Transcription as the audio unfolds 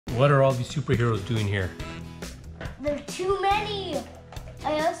What are all these superheroes doing here? There are too many.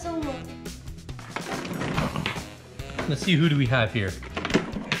 I also know. Let's see, who do we have here?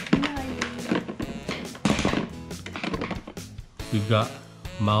 We've got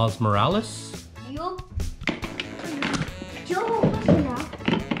Miles Morales. Yup. Joe, what's it now?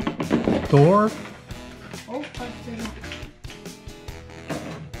 Thor. Hulkbuster.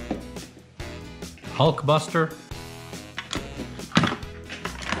 Hulkbuster.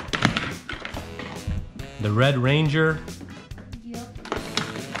 The Red Ranger. Yup.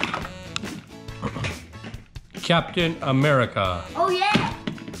 Captain America. Oh yeah.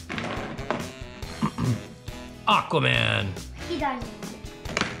 Aquaman. He doesn't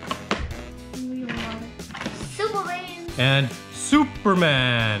want it. Superman. And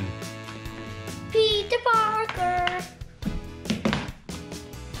Superman. Peter Parker.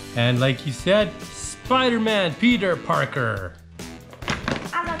 And like he said, Spider-Man Peter Parker.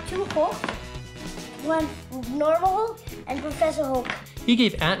 I got two Hulks. One normal Hulk and Professor Hulk. He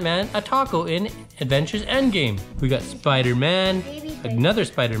gave Ant-Man a taco in Adventures Endgame. We got Spider-Man, Baby. another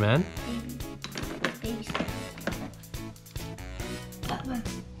Spider-Man. Baby. Batman.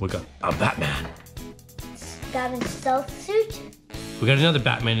 We got a Batman. Batman's stealth suit. We got another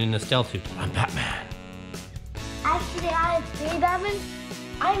Batman in a stealth suit. I'm Batman. Actually, I have three Batman.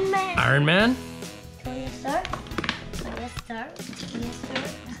 Iron Man. Iron Man. Tony Stark.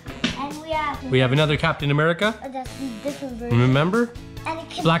 And We have another Captain America. that's a different version. Remember? And it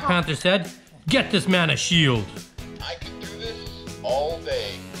can Black pop. Panther said, "Get this man a shield." I can do this all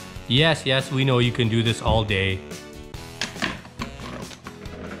day. Yes, yes, we know you can do this all day.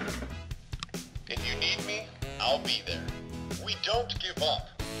 If you need me, I'll be there. We don't give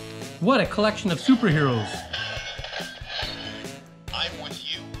up. What a collection of superheroes. I'm with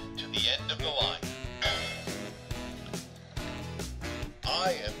you to the end of the line.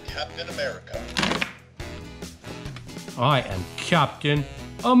 I am Captain America. I am Captain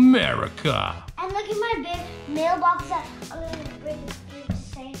America. And look at my big mailbox that I'm going to bring here to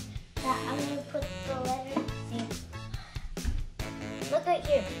say that I'm going to put the letter in. Look right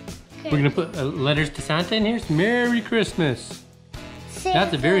here. We're gonna put letters to Santa in here. Merry Christmas.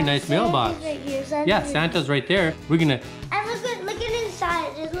 That's a very nice mailbox. Right here, Santa's Yeah, right Santa's right there. We're gonna And look at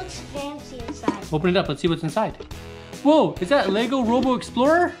inside. It looks fancy inside. open it up. Let's see what's inside. Whoa, is that Lego Robo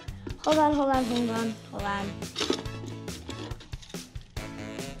Explorer? Hold on.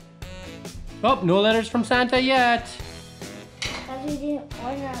 Oh, no letters from Santa yet. Because we didn't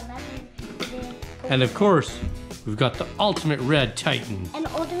order a letter. And of course, we've got the Ultimate Red Titan. And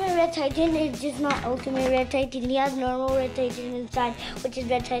Ultimate Red Titan is just not Ultimate Red Titan. He has normal Red Titan inside, which is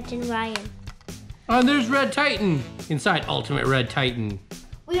Red Titan Ryan. And there's Red Titan inside Ultimate Red Titan.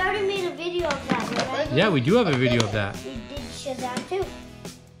 We already made a video of that, remember? Yeah, we do have a video of that. We did Shazam too.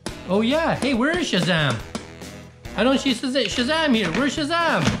 Oh yeah, hey, where is Shazam? I don't see Shazam here. Where's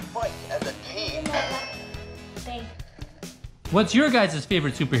Shazam? Fight as a team. Big. What's your guys'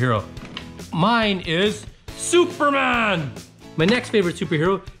 favorite superhero? Mine is Superman. My next favorite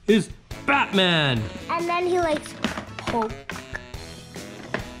superhero is Batman. And then he likes Hulk.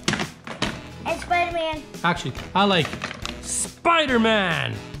 And Spider-Man. Actually, I like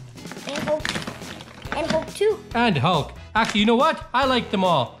Spider-Man. And Hulk. And Hulk too. And Hulk. Actually, you know what? I like them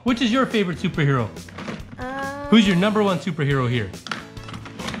all. Which is your favorite superhero? Who's your number one superhero here?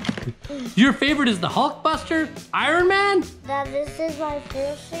 Your favorite is the Hulkbuster? Iron Man? Now this is my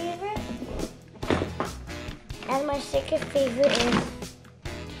first favorite. And my second favorite is...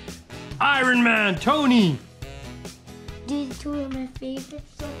 Iron Man, Tony. These two are my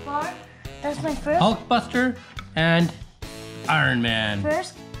favorites so far. That's my first. Hulkbuster and Iron Man.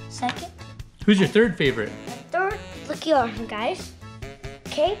 First, second, Who's your third favorite? and third. Look here, guys.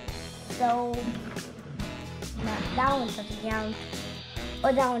 Okay, so that one doesn't count,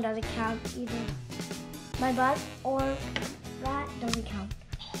 or that one doesn't count either. My butt or that doesn't count.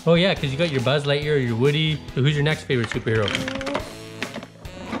 Oh yeah, because you got your Buzz Lightyear, your Woody. So who's your next favorite superhero?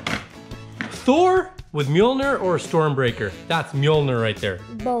 Thor with Mjolnir or Stormbreaker? That's Mjolnir right there.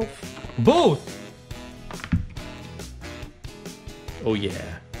 Both. Both! Oh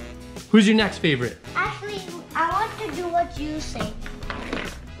yeah. Who's your next favorite? Actually, I want to do what you say.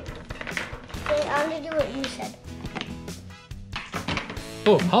 Okay, I'm gonna do what you said.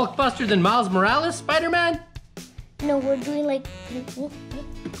 Oh, Hulkbuster, then Miles Morales, Spider-Man? No, we're doing like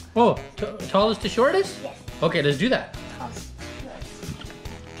Oh, tallest to shortest? yes. Okay, let's do that. Tallest to shortest.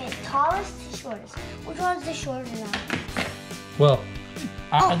 Okay, tallest to shortest. Which one's the shorter now? Well,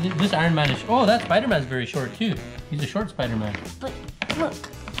 this Iron Man is, oh, that Spider-Man's very short too. He's a short Spider-Man. But look,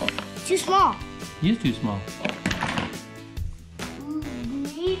 too small. He is too small.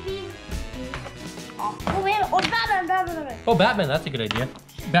 Maybe Aquaman or Batman. Oh, Batman, that's a good idea.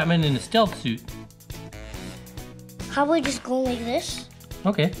 Batman in a stealth suit. How about we just go like this?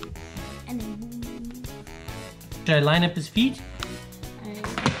 Okay. And then... Should I line up his feet?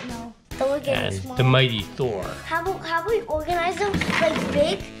 No. Then we're getting And small. the mighty Thor. How about we organize them like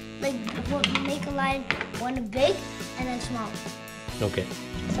big? Like we'll make a line, one big and then small. Okay.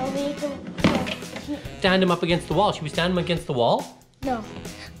 So we can... Stand him up against the wall. Should we stand him against the wall? No.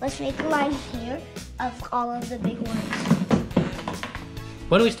 Let's make a line here of all of the big ones.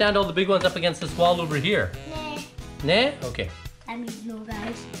 Why don't we stand all the big ones up against this wall over here? Nah. Nah? Okay. That means no,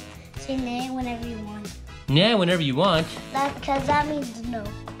 guys. Say nah whenever you want. Nah, whenever you want. Because that means no.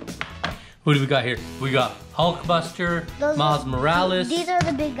 Who do we got here? We got Hulkbuster, Miles Morales, These are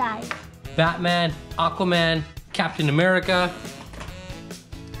the big guys. Batman, Aquaman, Captain America,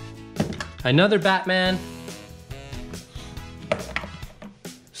 another Batman,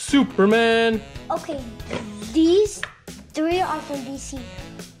 Superman. Okay, these three are from DC.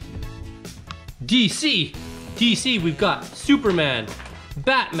 DC, we've got Superman,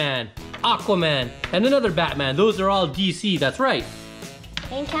 Batman, Aquaman, and another Batman. Those are all DC, that's right.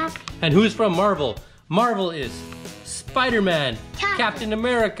 And Cap. And who's from Marvel? Marvel is Spider-Man, Captain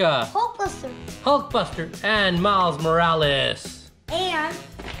America, Hulkbuster. Hulkbuster, and Miles Morales. And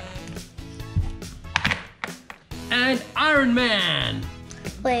Iron Man.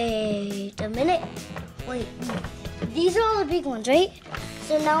 Wait a minute. Wait. These are all the big ones, right?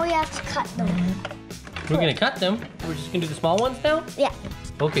 So now we have to cut them. We're gonna cut them. We're just gonna do the small ones now? Yeah.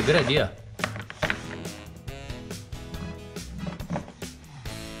 Okay, good idea.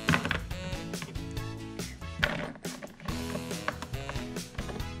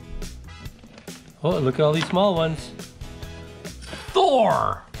 Oh, look at all these small ones.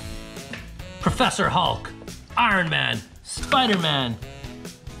 Thor! Professor Hulk, Iron Man, Spider-Man,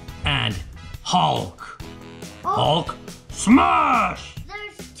 and Hulk. Oh. Hulk smash!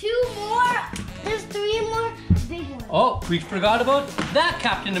 There's two more. There's three more big ones. Oh, we forgot about that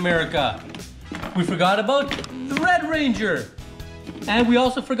Captain America. We forgot about the Red Ranger. And we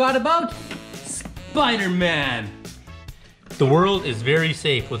also forgot about Spider-Man. The world is very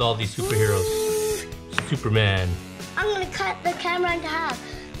safe with all these superheroes. Superman. I'm gonna cut the camera into half.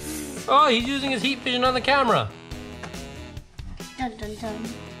 Oh, he's using his heat vision on the camera. Dun dun dun.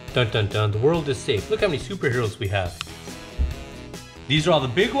 Dun dun dun, the world is safe. Look how many superheroes we have. These are all the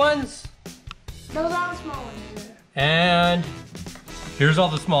big ones. Those are the small ones. And here's all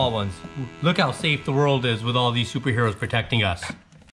the small ones. Look how safe the world is with all these superheroes protecting us.